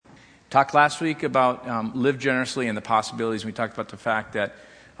Talked last week about live generously and the possibilities. We talked about the fact that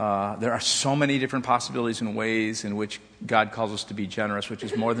there are so many different possibilities and ways in which God calls us to be generous, which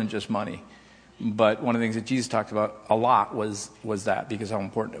is more than just money. But one of the things that Jesus talked about a lot was that, because how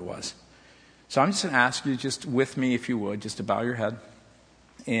important it was. So I'm just going to ask you, just with me, if you would, just to bow your head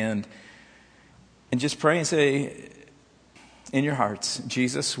and just pray and say in your hearts,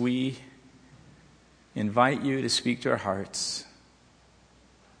 Jesus, we invite you to speak to our hearts.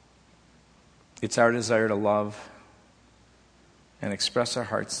 It's our desire to love and express our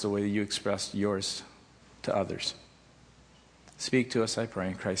hearts the way you expressed yours to others. Speak to us, I pray,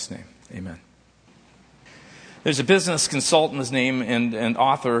 in Christ's name. Amen. There's a business consultant, his name, and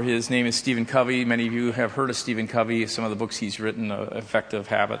author. His name is Stephen Covey. Many of you have heard of Stephen Covey, some of the books he's written, Effective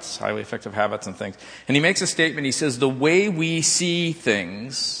Habits, Highly Effective Habits and things. And he makes a statement. He says, the way we see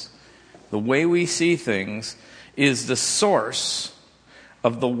things is the source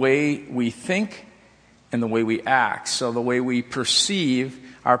of the way we think and the way we act. So the way we perceive,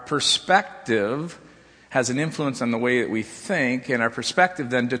 our perspective has an influence on the way that we think, and our perspective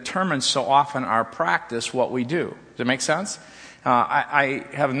then determines so often our practice, what we do. Does that make sense? I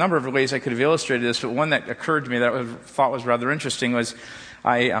have a number of ways I could have illustrated this, but one that occurred to me that I thought was rather interesting was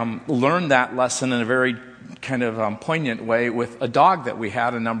I learned that lesson in a very kind of poignant way with a dog that we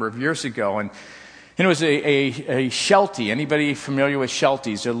had a number of years ago. And it was a Sheltie. Anybody familiar with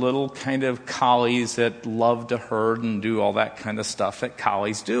Shelties? They're little kind of collies that love to herd and do all that kind of stuff that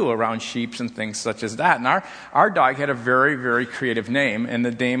collies do around sheep and things such as that. And our dog had a very, very creative name, and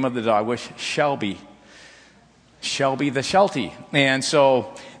the name of the dog was Shelby. Shelby the Sheltie. And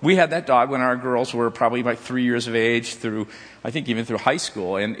so we had that dog when our girls were probably about 3 years of age, even through high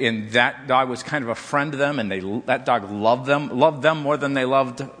school. And that dog was kind of a friend to them, and that dog loved them more than they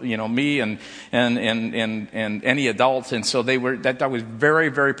loved, me and any adult. And so that dog was very,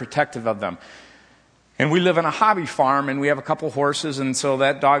 very protective of them. And we live on a hobby farm, and we have a couple horses, and so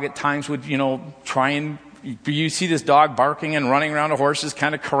that dog at times would, try and you see this dog barking and running around the horses,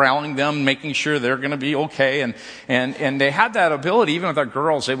 kind of corralling them, making sure they're going to be okay. And they had that ability, even with our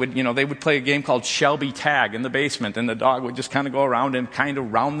girls. They would play a game called Shelby Tag in the basement, and the dog would just kind of go around and kind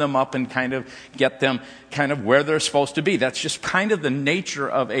of round them up and kind of get them kind of where they're supposed to be. That's just kind of the nature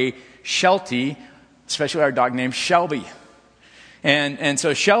of a Sheltie, especially our dog named Shelby. And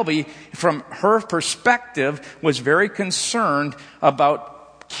so Shelby, from her perspective, was very concerned about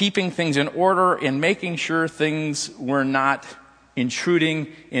keeping things in order and making sure things were not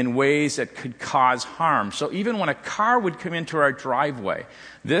intruding in ways that could cause harm. So even when a car would come into our driveway,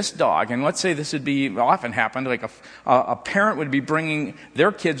 this dog, and let's say this would be, often happened, like a parent would be bringing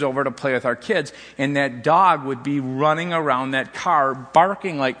their kids over to play with our kids, and that dog would be running around that car,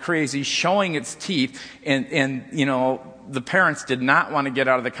 barking like crazy, showing its teeth, and the parents did not want to get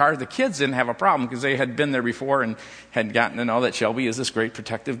out of the car. The kids didn't have a problem because they had been there before and had gotten to know that Shelby is this great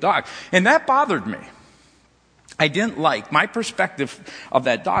protective dog. And that bothered me. I didn't like, my perspective of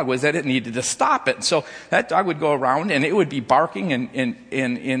that dog was that it needed to stop it. So that dog would go around and it would be barking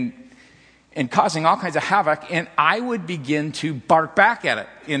and causing all kinds of havoc. And I would begin to bark back at it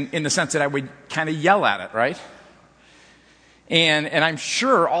in the sense that I would kind of yell at it, right? And I'm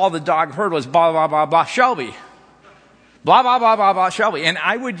sure all the dog heard was blah, blah, blah, blah, Shelby. Blah, blah, blah, blah, blah, Shelby. And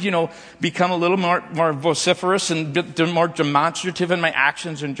I would, become a little more vociferous and more demonstrative in my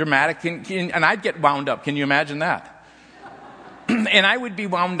actions and dramatic. And I'd get wound up. Can you imagine that? And I would be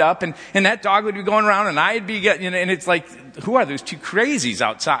wound up, and that dog would be going around, and I'd be getting, and it's like, who are those two crazies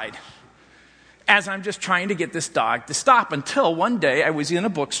outside? As I'm just trying to get this dog to stop, until one day I was in a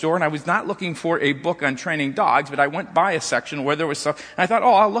bookstore, and I was not looking for a book on training dogs, but I went by a section where there was stuff, and I thought,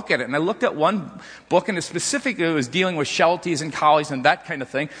 I'll look at it. And I looked at one book, and specifically it was dealing with Shelties and collies and that kind of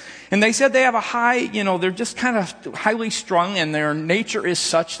thing. And they said they have a high, they're just kind of highly strung, and their nature is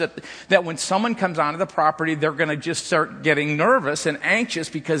such that when someone comes onto the property, they're going to just start getting nervous and anxious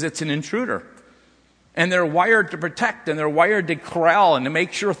because it's an intruder. And they're wired to protect, and they're wired to corral and to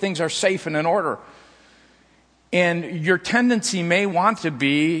make sure things are safe and in order. And your tendency may want to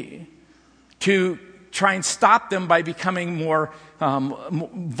be to try and stop them by becoming more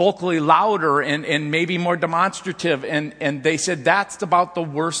vocally louder and maybe more demonstrative. And they said that's about the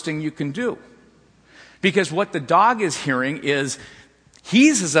worst thing you can do. Because what the dog is hearing is,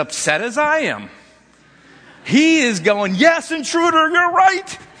 he's as upset as I am. He is going, yes, intruder, you're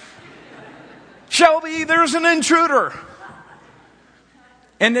right. Shelby, there's an intruder.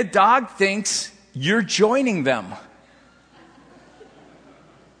 And the dog thinks you're joining them.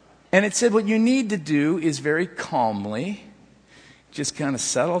 And it said what you need to do is very calmly just kind of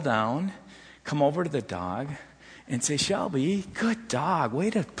settle down, come over to the dog, and say, Shelby, good dog,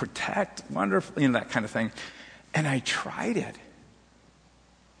 way to protect, wonderful, that kind of thing. And I tried it.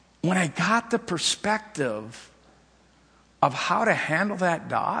 When I got the perspective of how to handle that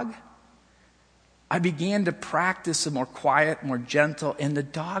dog, I began to practice a more quiet, more gentle, and the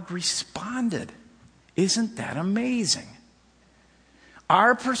dog responded. Isn't that amazing?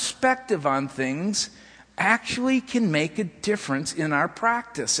 Our perspective on things actually can make a difference in our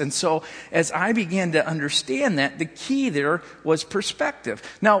practice. And so as I began to understand that, the key there was perspective.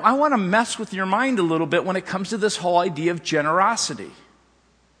 Now, I want to mess with your mind a little bit when it comes to this whole idea of generosity.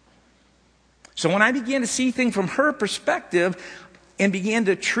 So when I began to see things from her perspective and began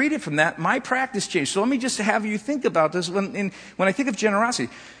to treat it from that, my practice changed. So let me just have you think about this. When I think of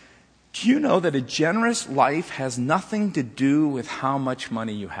generosity, do you know that a generous life has nothing to do with how much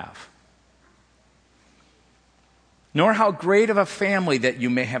money you have? Nor how great of a family that you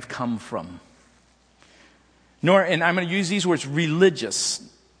may have come from. Nor, and I'm going to use these words, religious.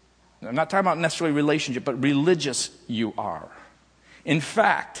 I'm not talking about necessarily relationship, but religious you are. In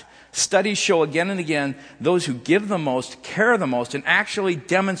fact, studies show again and again, those who give the most, care the most, and actually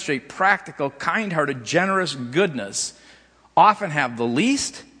demonstrate practical, kind-hearted, generous goodness often have the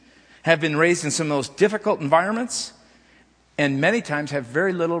least, have been raised in some of those difficult environments, and many times have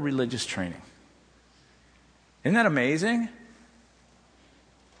very little religious training. Isn't that amazing?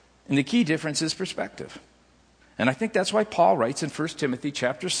 And the key difference is perspective. And I think that's why Paul writes in 1 Timothy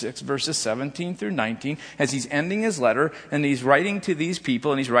chapter 6, verses 17 through 19, as he's ending his letter, and he's writing to these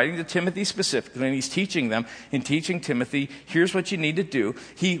people, and he's writing to Timothy specifically, and he's teaching them, and teaching Timothy, here's what you need to do.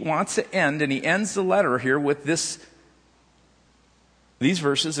 He wants to end, and he ends the letter here with these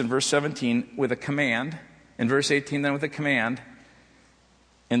verses in verse 17 with a command, in verse 18 then with a command,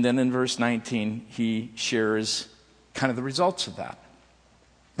 and then in verse 19 he shares kind of the results of that.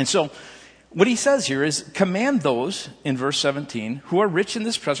 And so what he says here is, command those, in verse 17, who are rich in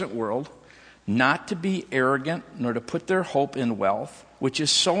this present world, not to be arrogant, nor to put their hope in wealth, which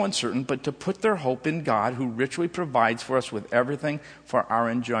is so uncertain, but to put their hope in God, who richly provides for us with everything for our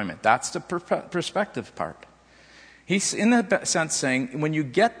enjoyment. That's the perspective part. He's in a sense saying, when you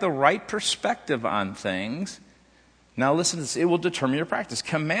get the right perspective on things, now listen to this, it will determine your practice.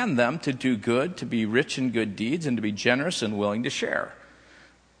 Command them to do good, to be rich in good deeds, and to be generous and willing to share.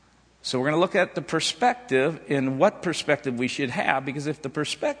 So we're going to look at the perspective and what perspective we should have, because if the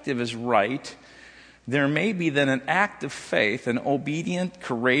perspective is right, there may be then an act of faith, an obedient,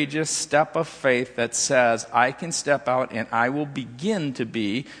 courageous step of faith that says, I can step out and I will begin to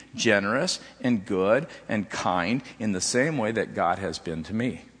be generous and good and kind in the same way that God has been to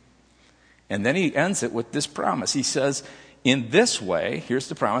me. And then he ends it with this promise. He says, in this way, here's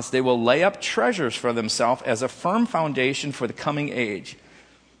the promise, they will lay up treasures for themselves as a firm foundation for the coming age.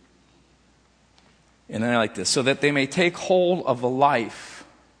 And then I like this, so that they may take hold of the life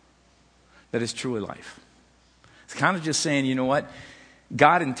that is truly life. It's kind of just saying, you know what?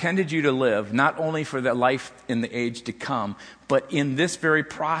 God intended you to live not only for the life in the age to come, but in this very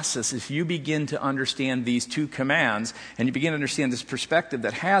process, if you begin to understand these two commands, and you begin to understand this perspective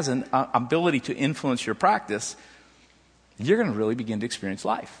that has an ability to influence your practice, you're going to really begin to experience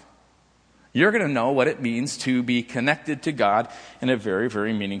life. You're going to know what it means to be connected to God in a very,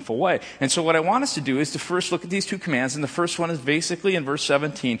 very meaningful way. And so what I want us to do is to first look at these two commands. And the first one is basically in verse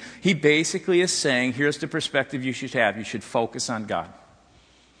 17. He basically is saying, here's the perspective you should have. You should focus on God.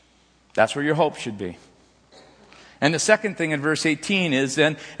 That's where your hope should be. And the second thing in verse 18 is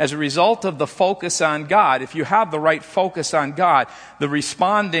then, as a result of the focus on God, if you have the right focus on God,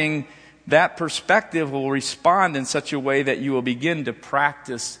 that perspective will respond in such a way that you will begin to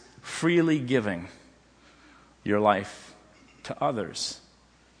practice freely giving your life to others.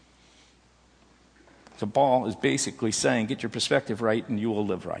 So Paul is basically saying, get your perspective right and you will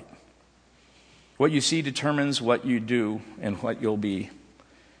live right. What you see determines what you do and what you'll be.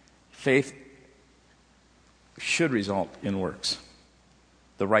 Faith should result in works.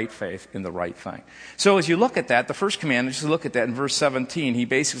 The right faith in the right thing. So as you look at that, the first command, just look at that in verse 17, he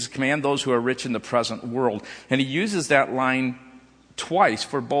basically says, command those who are rich in the present world. And he uses that line twice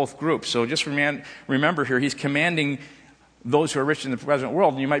for both groups. So just remember here, he's commanding those who are rich in the present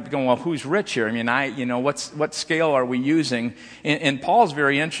world. And you might be going, well, who's rich here? I mean, what scale are we using? And Paul's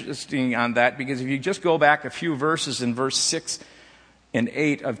very interesting on that, because if you just go back a few verses in verse 6 and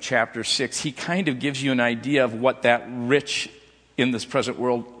 8 of chapter 6, he kind of gives you an idea of what that rich in this present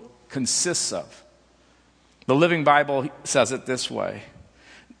world consists of. The Living Bible says it this way.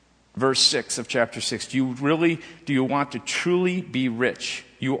 Verse 6 of chapter 6, do you want to truly be rich?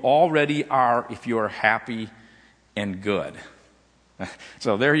 You already are if you are happy and good.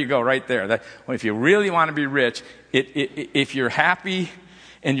 So there you go, right there. If you really want to be rich, if you're happy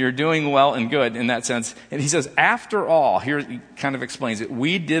and you're doing well and good in that sense. And he says, after all, here he kind of explains it,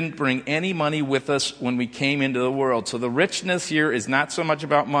 we didn't bring any money with us when we came into the world. So the richness here is not so much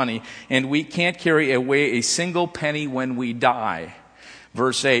about money, and we can't carry away a single penny when we die.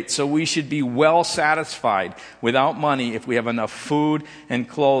 Verse 8, so we should be well satisfied without money if we have enough food and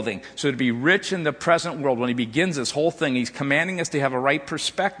clothing. So to be rich in the present world, when he begins this whole thing, he's commanding us to have a right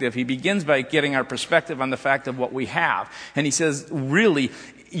perspective. He begins by getting our perspective on the fact of what we have. And he says, really,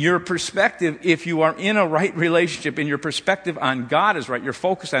 your perspective, if you are in a right relationship and your perspective on God is right, your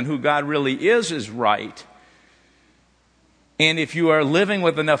focus on who God really is right. And if you are living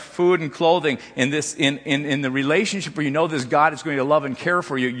with enough food and clothing in the relationship where you know this God is going to love and care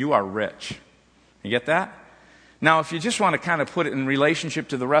for you, you are rich. You get that? Now, if you just want to kind of put it in relationship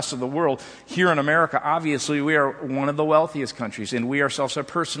to the rest of the world, here in America, obviously we are one of the wealthiest countries, and we ourselves are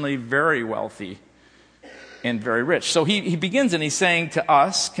personally very wealthy and very rich. So he begins and he's saying to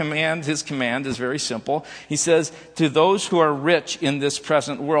us, his command is very simple. He says, to those who are rich in this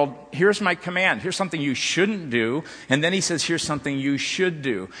present world, here's my command. Here's something you shouldn't do. And then he says, here's something you should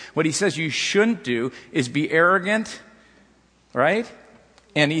do. What he says you shouldn't do is be arrogant, right?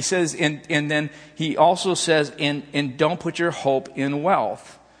 And he says, and then he also says, and don't put your hope in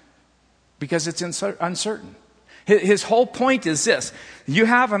wealth, because it's uncertain. His whole point is this. You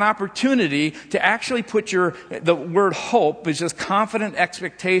have an opportunity to actually put the word hope is just confident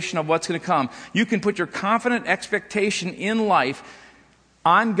expectation of what's going to come. You can put your confident expectation in life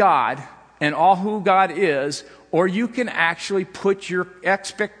on God and all who God is, or you can actually put your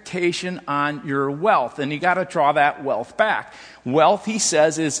expectation on your wealth. And you got to draw that wealth back. Wealth, he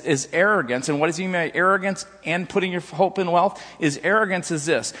says, is arrogance. And what does he mean by arrogance and putting your hope in wealth? Arrogance is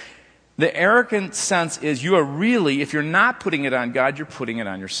this. The arrogant sense is you are really, if you're not putting it on God, you're putting it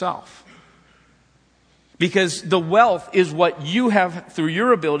on yourself. Because the wealth is what you have through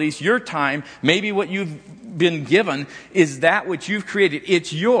your abilities, your time, maybe what you've been given is that which you've created.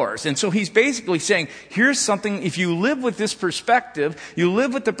 It's yours. And so he's basically saying, here's something, if you live with this perspective, you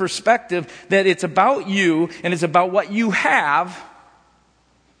live with the perspective that it's about you and it's about what you have,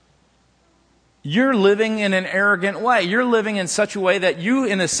 you're living in an arrogant way. You're living in such a way that you,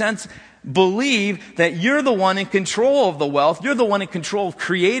 in a sense, believe that you're the one in control of the wealth. You're the one in control of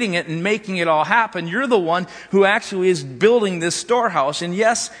creating it and making it all happen. You're the one who actually is building this storehouse. And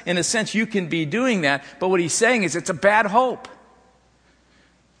yes, in a sense, you can be doing that. But what he's saying is it's a bad hope.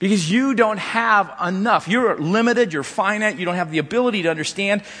 Because you don't have enough. You're limited, you're finite, you don't have the ability to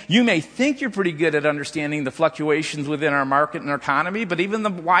understand. You may think you're pretty good at understanding the fluctuations within our market and our economy, but even the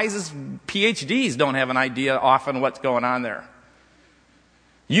wisest PhDs don't have an idea often what's going on there.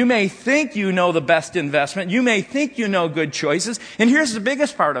 You may think you know the best investment. You may think you know good choices. And here's the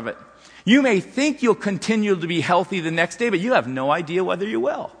biggest part of it. You may think you'll continue to be healthy the next day, but you have no idea whether you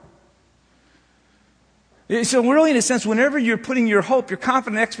will. So really, in a sense, whenever you're putting your hope, your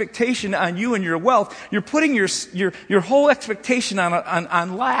confident expectation on you and your wealth, you're putting your whole expectation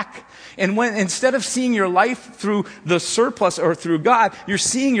on lack. And when instead of seeing your life through the surplus or through God, you're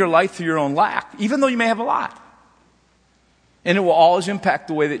seeing your life through your own lack, even though you may have a lot. And it will always impact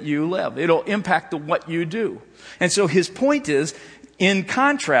the way that you live. It'll impact what you do. And so his point is, in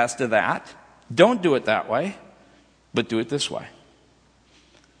contrast to that, don't do it that way, but do it this way.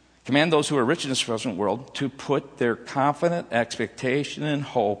 Command those who are rich in this present world to put their confident expectation and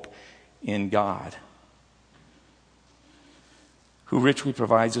hope in God, who richly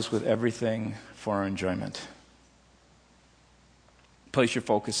provides us with everything for our enjoyment. Place your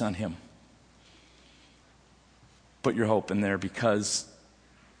focus on him. Put your hope in there, because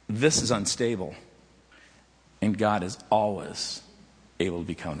this is unstable, and God is always able to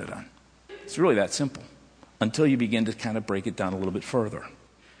be counted on. It's really that simple, until you begin to kind of break it down a little bit further.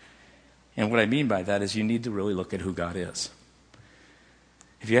 And what I mean by that is you need to really look at who God is.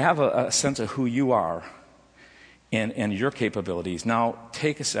 If you have a sense of who you are and your capabilities, now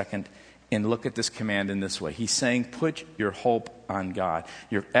take a second and look at this command in this way. He's saying, put your hope on God.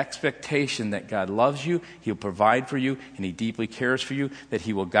 Your expectation that God loves you, he'll provide for you, and he deeply cares for you, that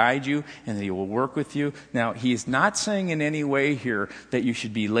he will guide you, and that he will work with you. Now, he is not saying in any way here that you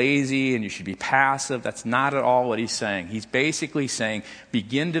should be lazy and you should be passive. That's not at all what he's saying. He's basically saying,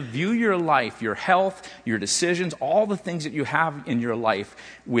 begin to view your life, your health, your decisions, all the things that you have in your life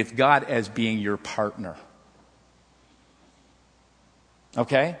with God as being your partner.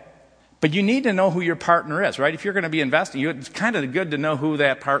 Okay? But you need to know who your partner is, right? If you're going to be investing, it's kind of good to know who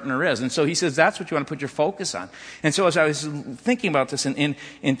that partner is. And so he says that's what you want to put your focus on. And so as I was thinking about this and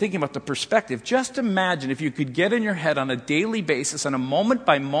thinking about the perspective, just imagine if you could get in your head on a daily basis, on a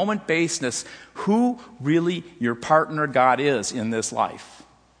moment-by-moment basis, who really your partner God is in this life.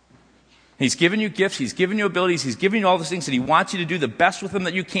 He's given you gifts, he's given you abilities, he's given you all those things, and he wants you to do the best with them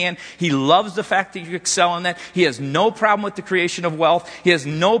that you can. He loves the fact that you excel in that. He has no problem with the creation of wealth. He has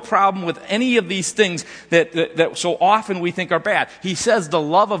no problem with any of these things that so often we think are bad. He says the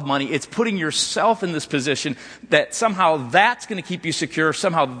love of money, it's putting yourself in this position that somehow that's going to keep you secure,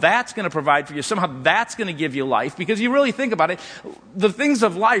 somehow that's going to provide for you, somehow that's going to give you life. Because you really think about it, the things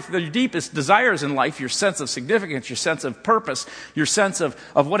of life, the deepest desires in life, your sense of significance, your sense of purpose, your sense of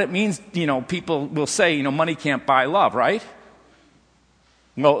what it means, people will say, money can't buy love, right?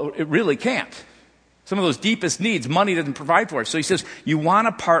 Well, it really can't. Some of those deepest needs, money doesn't provide for. So he says, you want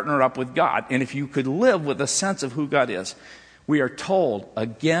to partner up with God. And if you could live with a sense of who God is, we are told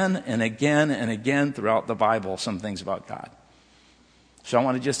again and again and again throughout the Bible some things about God. So I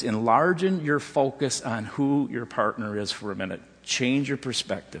want to just enlarge your focus on who your partner is for a minute. Change your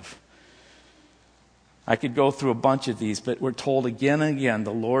perspective. I could go through a bunch of these, but we're told again and again,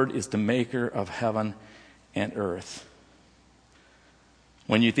 the Lord is the maker of heaven and earth.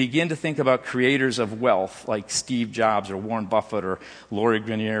 When you begin to think about creators of wealth, like Steve Jobs or Warren Buffett or Lori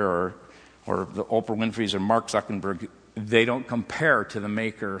Greiner or the Oprah Winfrey's or Mark Zuckerberg, they don't compare to the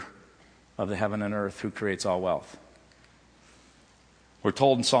maker of the heaven and earth who creates all wealth. We're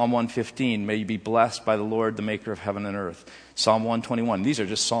told in Psalm 115, may you be blessed by the Lord, the maker of heaven and earth. Psalm 121, these are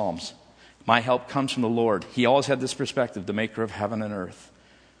just Psalms. My help comes from the Lord. He always had this perspective, the maker of heaven and earth.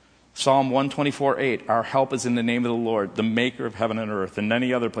 Psalm 124:8, our help is in the name of the Lord, the maker of heaven and earth. And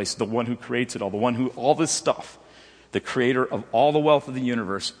many other places, the one who creates it all, the one who, all this stuff, the creator of all the wealth of the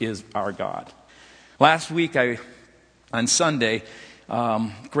universe is our God. Last week, on Sunday,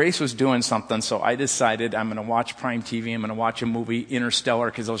 Grace was doing something, so I decided I'm going to watch Prime TV. I'm going to watch a movie, Interstellar,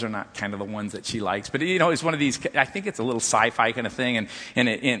 because those are not kind of the ones that she likes. But, it's one of these, I think it's a little sci-fi kind of thing.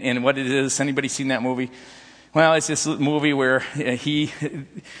 And what it is, anybody seen that movie? Well, it's this movie where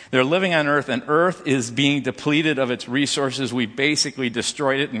they're living on Earth, and Earth is being depleted of its resources. We basically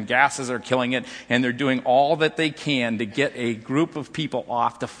destroyed it, and gases are killing it, and they're doing all that they can to get a group of people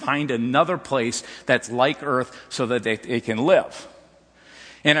off to find another place that's like Earth so that they can live.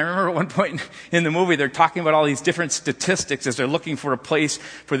 And I remember at one point in the movie, they're talking about all these different statistics as they're looking for a place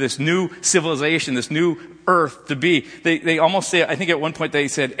for this new civilization, this new Earth to be. They almost say, I think at one point they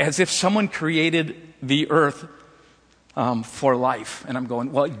said, as if someone created the Earth for life. And I'm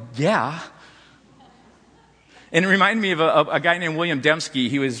going, well, yeah. And it reminded me of a guy named William Dembski.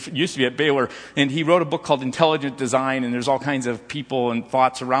 He used to be at Baylor, and he wrote a book called Intelligent Design, and there's all kinds of people and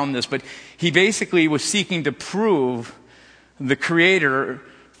thoughts around this. But he basically was seeking to prove the creator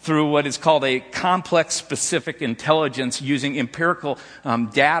through what is called a complex specific intelligence, using empirical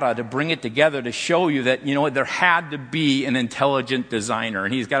data to bring it together to show you that, there had to be an intelligent designer.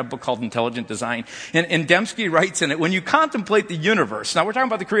 And he's got a book called Intelligent Design. And Dembski writes in it, when you contemplate the universe, now we're talking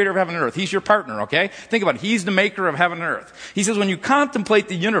about the creator of heaven and earth. He's your partner, okay? Think about it. He's the maker of heaven and earth. He says, when you contemplate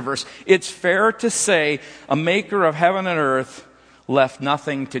the universe, it's fair to say a maker of heaven and earth left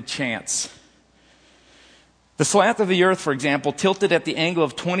nothing to chance. The slant of the earth, for example, tilted at the angle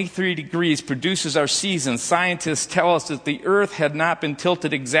of 23 degrees produces our seasons. Scientists tell us that the earth had not been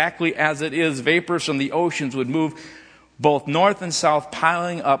tilted exactly as it is. Vapors from the oceans would move both north and south,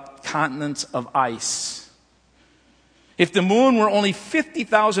 piling up continents of ice. If the moon were only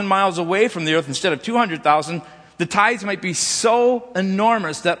 50,000 miles away from the earth instead of 200,000, the tides might be so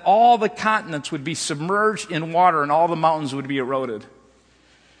enormous that all the continents would be submerged in water and all the mountains would be eroded.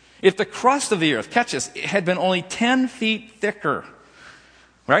 If the crust of the earth, catch this, had been only 10 feet thicker,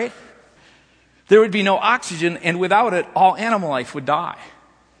 right? There would be no oxygen, and without it, all animal life would die.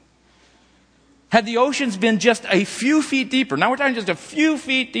 Had the oceans been just a few feet deeper, now we're talking just a few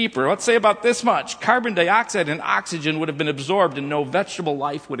feet deeper, let's say about this much, carbon dioxide and oxygen would have been absorbed and no vegetable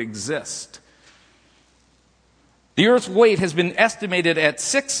life would exist. The Earth's weight has been estimated at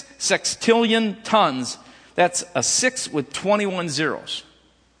 6 sextillion tons. That's a 6 with 21 zeros.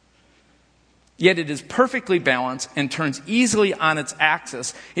 Yet it is perfectly balanced and turns easily on its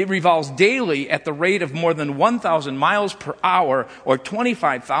axis. It revolves daily at the rate of more than 1,000 miles per hour, or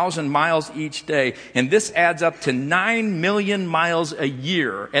 25,000 miles each day. And this adds up to 9 million miles a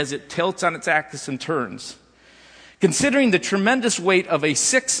year as it tilts on its axis and turns. Considering the tremendous weight of a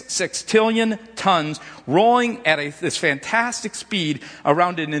 6 sextillion tons rolling at this fantastic speed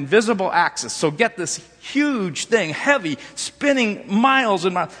around an invisible axis. So get this huge thing, heavy, spinning miles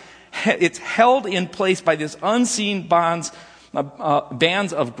and miles. it's held in place by this unseen bands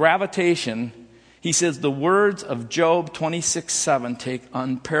of gravitation. He says the words of Job 26:7 take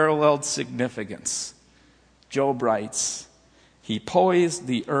unparalleled significance. Job writes, he poised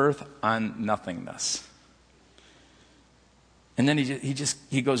the earth on nothingness. And then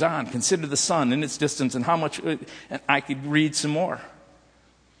he goes on, consider the sun and its distance and how much, and I could read some more.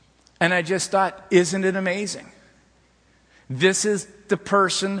 And I just thought, isn't it amazing? This is the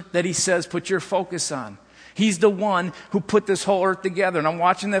person that he says, put your focus on. He's the one who put this whole earth together. And I'm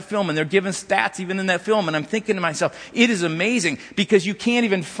watching that film, and they're giving stats even in that film. And I'm thinking to myself, it is amazing because you can't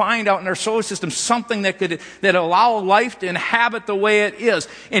even find out in our solar system something that allow life to inhabit the way it is.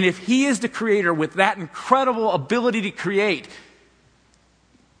 And if he is the creator with that incredible ability to create,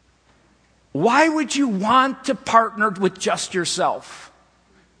 why would you want to partner with just yourself?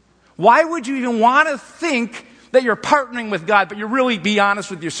 Why would you even want to think that you're partnering with God, but you really be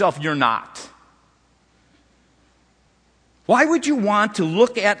honest with yourself, you're not? Why would you want to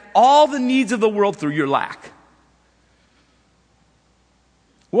look at all the needs of the world through your lack?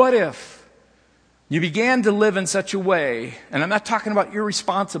 What if you began to live in such a way, and I'm not talking about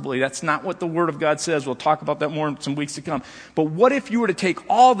irresponsibly, that's not what the Word of God says. We'll talk about that more in some weeks to come. But what if you were to take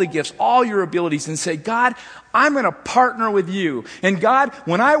all the gifts, all your abilities, and say, God, I'm going to partner with you. And God,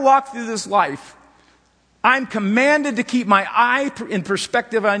 when I walk through this life, I'm commanded to keep my eye in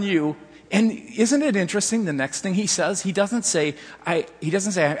perspective on you. And isn't it interesting, the next thing he says? He doesn't say,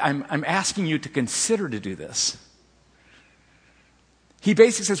 I'm asking you to consider to do this. He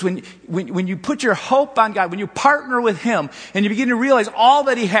basically says, when you put your hope on God, when you partner with him, and you begin to realize all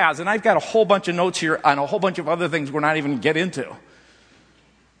that he has, and I've got a whole bunch of notes here on a whole bunch of other things we're not even going to get into.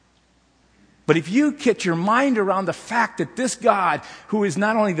 But if you get your mind around the fact that this God, who is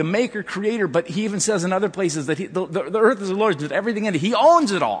not only the maker, creator, but he even says in other places that the earth is the Lord's, that everything in it, he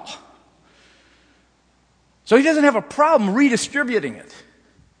owns it all. So he doesn't have a problem redistributing it.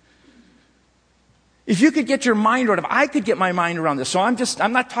 If you could get your mind around, if I could get my mind around this, so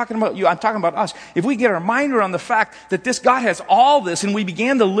I'm not talking about you, I'm talking about us. If we get our mind around the fact that this God has all this, and we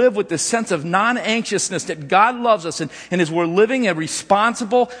began to live with this sense of non-anxiousness that God loves us, and as we're living a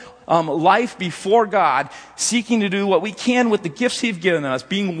responsible life before God, seeking to do what we can with the gifts he's given us,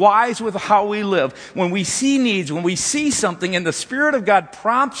 being wise with how we live, when we see needs, when we see something, and the Spirit of God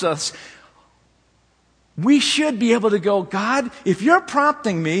prompts us, we should be able to go, God, if you're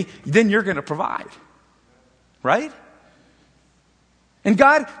prompting me, then you're going to provide. Right? And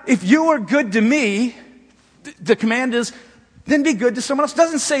God, if you are good to me, the command is, then be good to someone else. It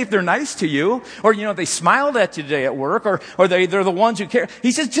doesn't say if they're nice to you, or, they smiled at you today at work, or they're the ones who care.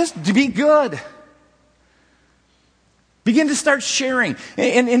 He says, just to be good. Begin to start sharing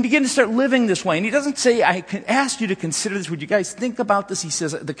and begin to start living this way. And he doesn't say, I can ask you to consider this. Would you guys think about this? He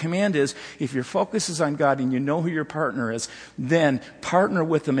says, the command is, if your focus is on God and you know who your partner is, then partner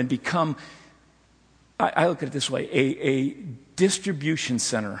with them and become, I look at it this way, a distribution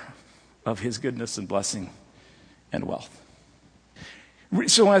center of his goodness and blessing and wealth.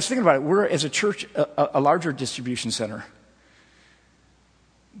 So when I was thinking about it, we're, as a church, a larger distribution center.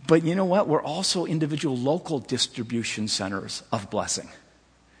 But you know what? We're also individual local distribution centers of blessing.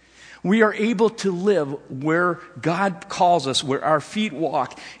 We are able to live where God calls us, where our feet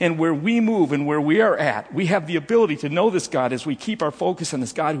walk, and where we move and where we are at. We have the ability to know this God as we keep our focus on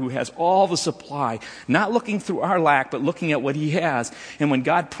this God who has all the supply, not looking through our lack, but looking at what he has. And when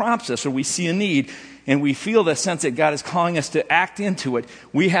God prompts us or we see a need and we feel the sense that God is calling us to act into it,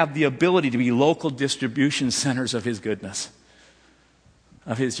 we have the ability to be local distribution centers of his goodness,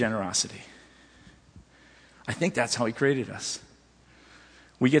 of his generosity. I think that's how he created us.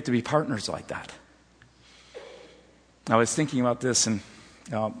 We get to be partners like that. I was thinking about this, and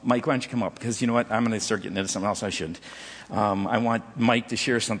Mike, why don't you come up? Because you know what? I'm going to start getting into something else I shouldn't. I want Mike to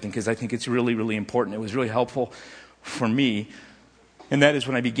share something because I think it's really, really important. It was really helpful for me. And that is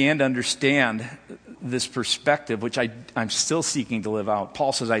when I began to understand this perspective, which I'm still seeking to live out.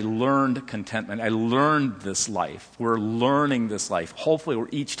 Paul says, I learned contentment. I learned this life. We're learning this life. Hopefully we're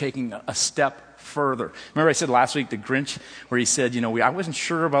each taking a step further. Remember I said last week, the Grinch, where he said, I wasn't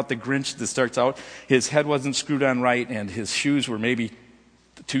sure about the Grinch that starts out. His head wasn't screwed on right, and his shoes were maybe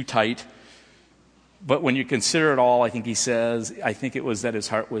too tight. But when you consider it all, I think he says, I think it was that his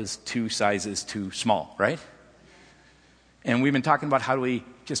heart was 2 sizes too small, right? And we've been talking about how do we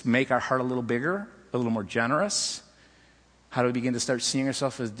just make our heart a little bigger, a little more generous. How do we begin to start seeing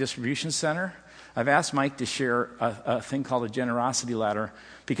ourselves as a distribution center? I've asked Mike to share a thing called a generosity ladder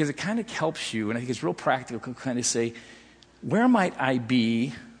because it kind of helps you, and I think it's real practical, to kind of say, where might I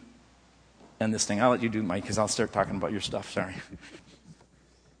be in this thing? I'll let you do, Mike, because I'll start talking about your stuff. Sorry.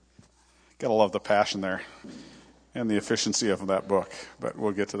 Gotta love the passion there and the efficiency of that book, but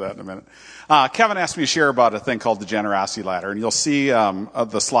we'll get to that in a minute. Kevin asked me to share about a thing called the generosity ladder, and you'll see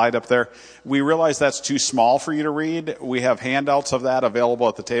the slide up there. We realize that's too small for you to read. We have handouts of that available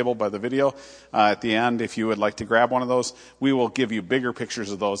at the table by the video at the end. If you would like to grab one of those, we will give you bigger pictures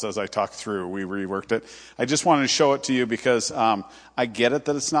of those as I talk through. We reworked it. I just wanted to show it to you because I get it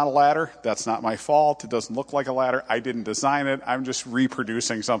that it's not a ladder. That's not my fault. It doesn't look like a ladder. I didn't design it. I'm just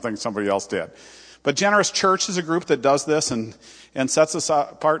reproducing something somebody else did. But Generous Church is a group that does this and sets us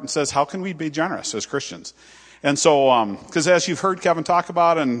apart and says, how can we be generous as Christians? And so, because as you've heard Kevin talk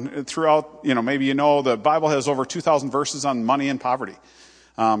about and throughout, maybe the Bible has over 2,000 verses on money and poverty.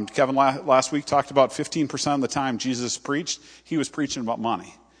 Kevin last week talked about 15% of the time Jesus preached, he was preaching about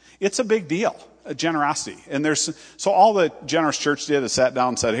money. It's a big deal, generosity. And so all the Generous Church did is sat down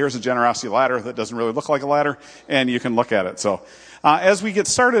and said, here's a generosity ladder that doesn't really look like a ladder, and you can look at it. So, as we get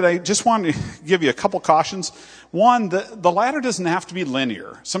started, I just want to give you a couple cautions. One, the ladder doesn't have to be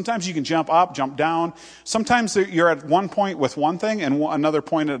linear. Sometimes you can jump up, jump down. Sometimes you're at one point with one thing and another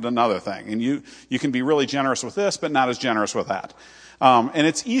point at another thing. And you can be really generous with this, but not as generous with that. And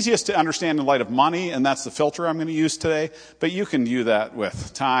it's easiest to understand in light of money, and that's the filter I'm going to use today. But you can do that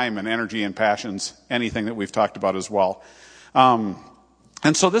with time and energy and passions, anything that we've talked about as well.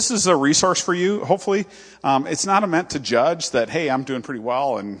 And so this is a resource for you, hopefully. It's not meant to judge that, hey, I'm doing pretty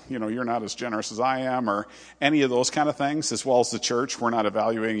well and, you're not as generous as I am or any of those kind of things, as well as the church. We're not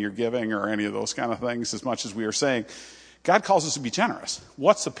evaluating your giving or any of those kind of things as much as we are saying, God calls us to be generous.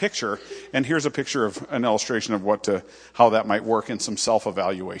 What's the picture? And here's a picture of an illustration of how that might work in some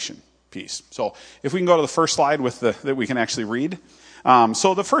self-evaluation piece. So if we can go to the first slide that we can actually read.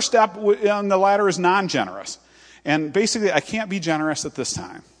 So the first step on the ladder is non-generous. And basically, I can't be generous at this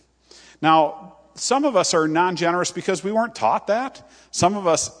time. Now, some of us are non-generous because we weren't taught that. Some of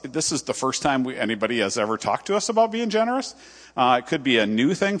us, this is the first time anybody has ever talked to us about being generous. It could be a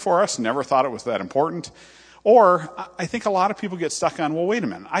new thing for us, never thought it was that important. Or I think a lot of people get stuck on, well, wait a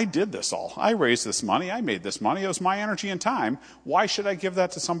minute, I did this all. I raised this money, I made this money, it was my energy and time. Why should I give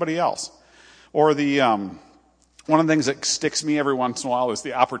that to somebody else? Or one of the things that sticks me every once in a while is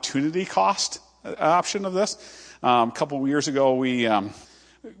the opportunity cost option of this. A couple of years ago,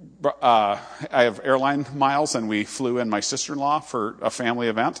 I have airline miles, and we flew in my sister-in-law for a family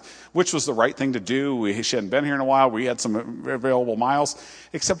event, which was the right thing to do. She hadn't been here in a while. We had some available miles.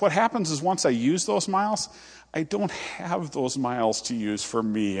 Except what happens is once I use those miles, I don't have those miles to use for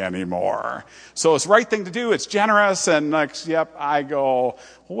me anymore. So it's the right thing to do. It's generous. And I go,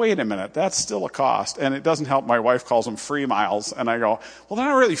 wait a minute, that's still a cost. And it doesn't help. My wife calls them free miles. And I go, well, they're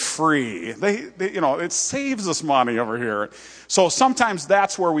not really free. It saves us money over here. So sometimes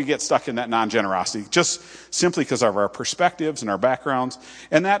that's where we get stuck in that non-generosity, just simply because of our perspectives and our backgrounds.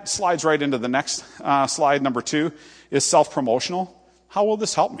 And that slides right into the next slide, number 2, is self-promotional. How will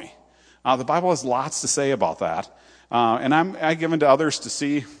this help me? The Bible has lots to say about that. And I give it to others to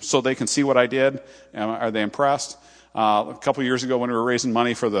see so they can see what I did. Are they impressed? A couple of years ago when we were raising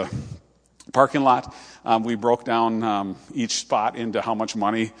money for the parking lot, we broke down each spot into how much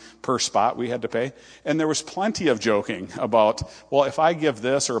money per spot we had to pay. And there was plenty of joking about, well, if I give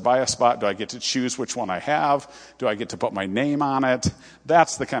this or buy a spot, do I get to choose which one I have? Do I get to put my name on it?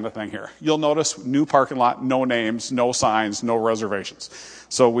 That's the kind of thing here. You'll notice new parking lot, no names, no signs, no reservations.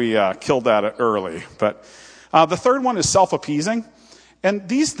 So we killed that early. But the third one is self-appeasing. And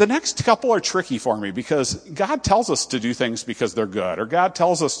the next couple are tricky for me because God tells us to do things because they're good, or God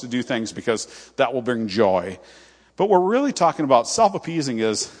tells us to do things because that will bring joy. But we're really talking about self-appeasing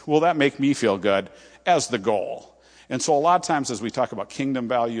is, will that make me feel good as the goal? And so a lot of times as we talk about kingdom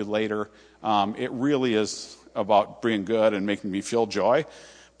value later, it really is about being good and making me feel joy.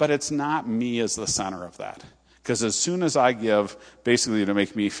 But it's not me as the center of that. Because as soon as I give basically to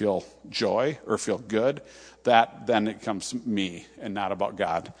make me feel joy or feel good, then it becomes me and not about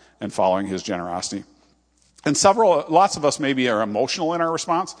God and following his generosity. And lots of us maybe are emotional in our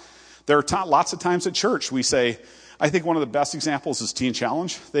response. There are lots of times at church we say, I think one of the best examples is Teen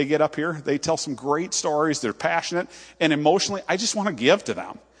Challenge. They get up here, they tell some great stories, they're passionate, and emotionally, I just want to give to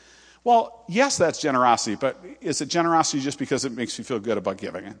them. Well, yes, that's generosity, but is it generosity just because it makes you feel good about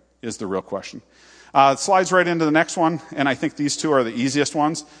giving it, is the real question. It slides right into the next one, and I think these two are the easiest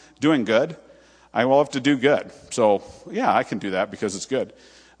ones. Doing good. I will have to do good. So, yeah, I can do that because it's good.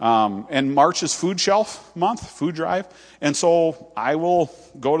 And March is food shelf month, food drive. And so I will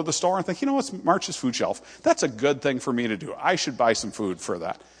go to the store and think, what's March is food shelf. That's a good thing for me to do. I should buy some food for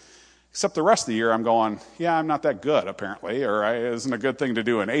that. Except the rest of the year I'm going, I'm not that good apparently, or it isn't a good thing to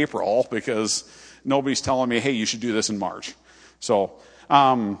do in April because nobody's telling me, hey, you should do this in March. So,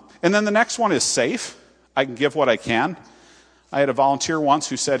 And then the next one is safe. I can give what I can. I had a volunteer once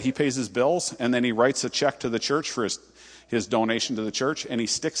who said he pays his bills, and then he writes a check to the church for his donation to the church, and he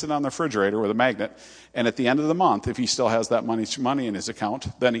sticks it on the refrigerator with a magnet. And at the end of the month, if he still has that money in his account,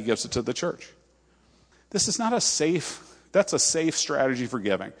 then he gives it to the church. This is not that's a safe strategy for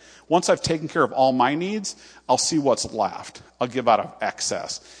giving. Once I've taken care of all my needs, I'll see what's left. I'll give out of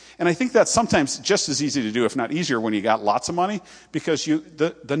excess. And I think that's sometimes just as easy to do, if not easier, when you got lots of money, because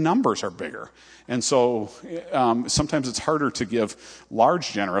the numbers are bigger. And so sometimes it's harder to give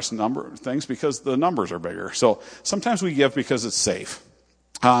large, generous things because the numbers are bigger. So sometimes we give because it's safe.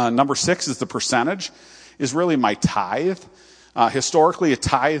 Number 6 is the percentage, is really my tithe. Historically, a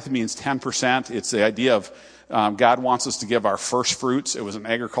tithe means 10%. It's the idea of God wants us to give our first fruits. It was an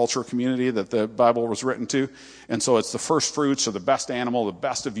agricultural community that the Bible was written to. And so it's the first fruits or the best animal, the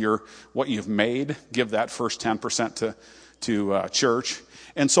best of what you've made. Give that first 10% to church.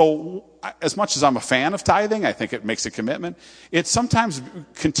 And so as much as I'm a fan of tithing, I think it makes a commitment. It sometimes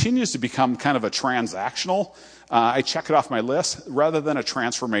continues to become kind of a transactional. I check it off my list rather than a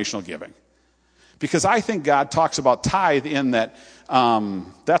transformational giving. Because I think God talks about tithe in that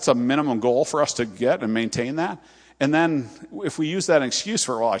that's a minimum goal for us to get and maintain that. And then if we use that excuse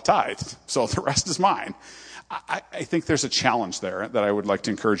for, I tithed, so the rest is mine. I think there's a challenge there that I would like to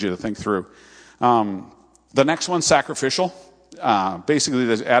encourage you to think through. The next one, sacrificial. Basically,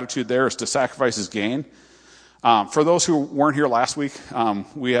 the attitude there is to sacrifice is gain. For those who weren't here last week,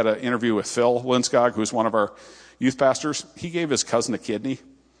 we had an interview with Phil Linskog, who's one of our youth pastors. He gave his cousin a kidney.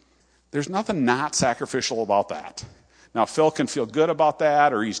 There's nothing not sacrificial about that. Now, Phil can feel good about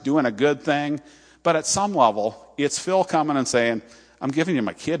that, or he's doing a good thing. But at some level, it's Phil coming and saying, I'm giving you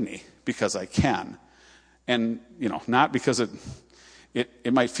my kidney because I can. And, not because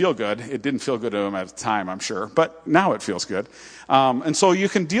it might feel good. It didn't feel good to him at the time, I'm sure. But now it feels good. And so you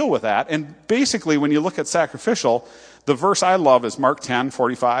can deal with that. And basically, when you look at sacrificial, the verse I love is Mark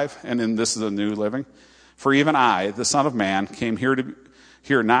 10:45, and then this is the New Living. For even I, the Son of Man, came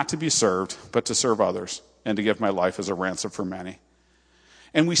here not to be served, but to serve others, and to give my life as a ransom for many.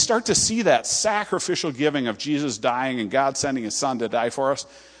 And we start to see that sacrificial giving of Jesus dying and God sending his Son to die for us,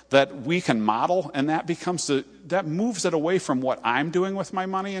 that we can model, and that moves it away from what I'm doing with my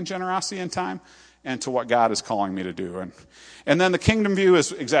money and generosity and time, and to what God is calling me to do. And then the kingdom view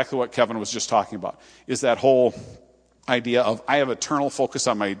is exactly what Kevin was just talking about, is that whole idea of I have eternal focus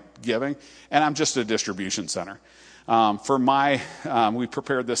on my giving, and I'm just a distribution center. We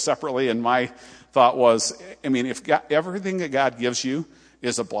prepared this separately, and my thought was, if everything that God gives you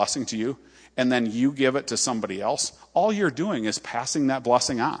is a blessing to you, and then you give it to somebody else, all you're doing is passing that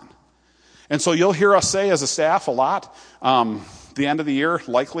blessing on. And so you'll hear us say as a staff a lot, the end of the year,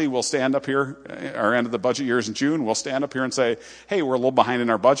 likely we'll stand up here, our end of the budget year is in June, we'll stand up here and say, hey, we're a little behind in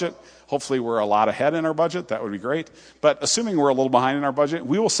our budget. Hopefully we're a lot ahead in our budget. That would be great. But assuming we're a little behind in our budget,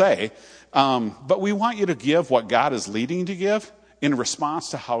 we will say, but we want you to give what God is leading you to give in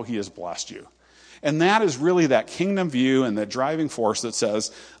response to how he has blessed you. And that is really that kingdom view and that driving force that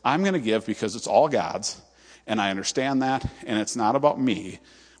says, I'm going to give because it's all God's, and I understand that, and it's not about me,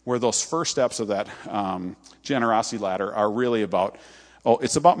 where those first steps of that generosity ladder are really about,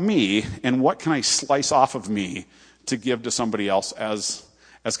 it's about me, and what can I slice off of me to give to somebody else as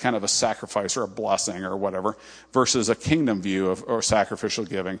kind of a sacrifice or a blessing or whatever, versus a kingdom view or sacrificial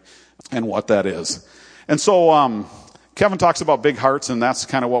giving and what that is. And so Kevin talks about big hearts, and that's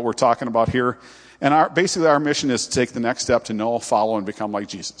kind of what we're talking about here. And basically our mission is to take the next step to know, follow, and become like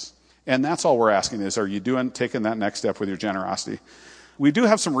Jesus. And that's all we're asking is, are you taking that next step with your generosity? We do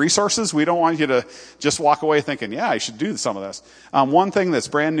have some resources. We don't want you to just walk away thinking, I should do some of this. One thing that's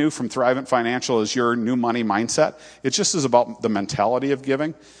brand new from Thrivent Financial is your new money mindset. It just is about the mentality of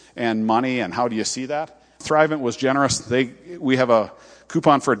giving and money and how do you see that. Thrivent was generous. We have a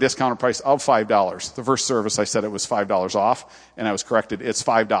coupon for a discounted price of $5. The first service I said it was $5 off, and I was corrected. It's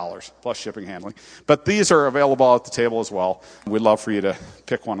 $5 plus shipping handling. But these are available at the table as well. We'd love for you to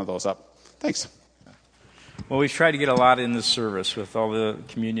pick one of those up. Thanks. Well, we've tried to get a lot in this service with all the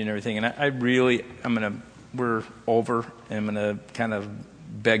communion and everything, and we're over. I'm going to kind of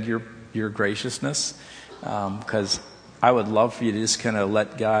beg your graciousness, because I would love for you to just kind of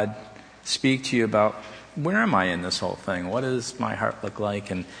let God speak to you about, where am I in this whole thing? What does my heart look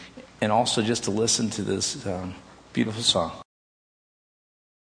like? And also just to listen to this beautiful song.